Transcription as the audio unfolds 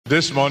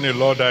This morning,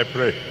 Lord, I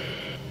pray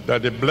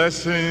that the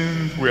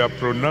blessings we are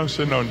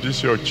pronouncing on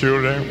these your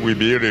children will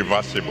be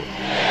irreversible.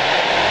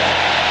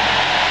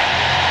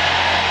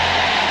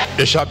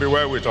 It shall be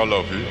well with all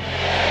of you.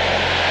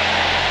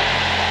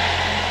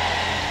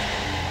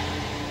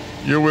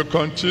 You will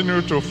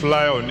continue to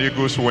fly on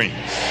eagle's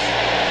wings.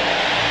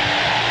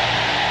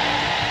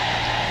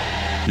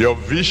 Your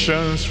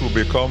visions will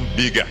become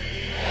bigger.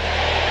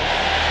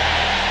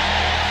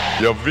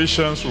 Your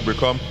visions will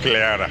become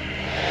clearer.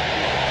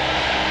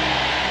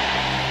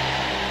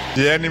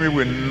 The enemy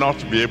will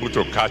not be able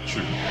to catch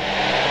you.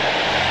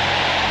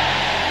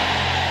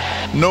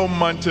 No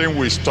mountain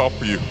will stop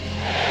you.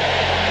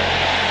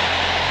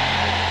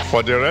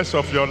 For the rest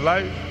of your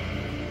life,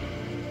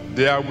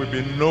 there will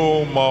be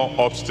no more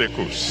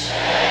obstacles.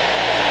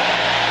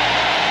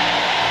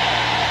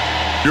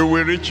 You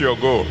will reach your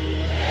goal.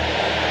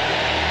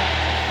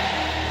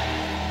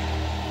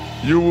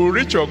 You will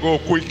reach your goal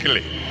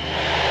quickly.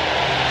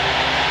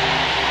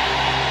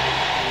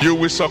 You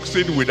will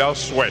succeed without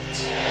sweat.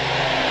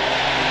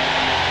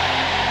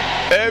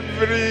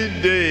 Every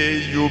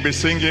day you'll be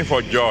singing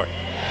for joy.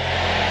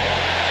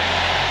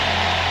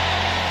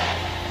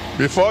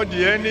 Before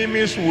the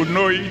enemies would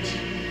know it,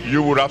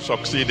 you would have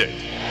succeeded.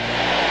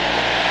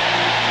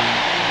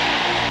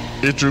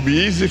 It will be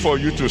easy for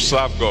you to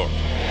serve God.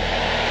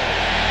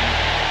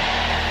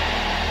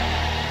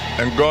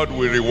 And God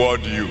will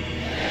reward you.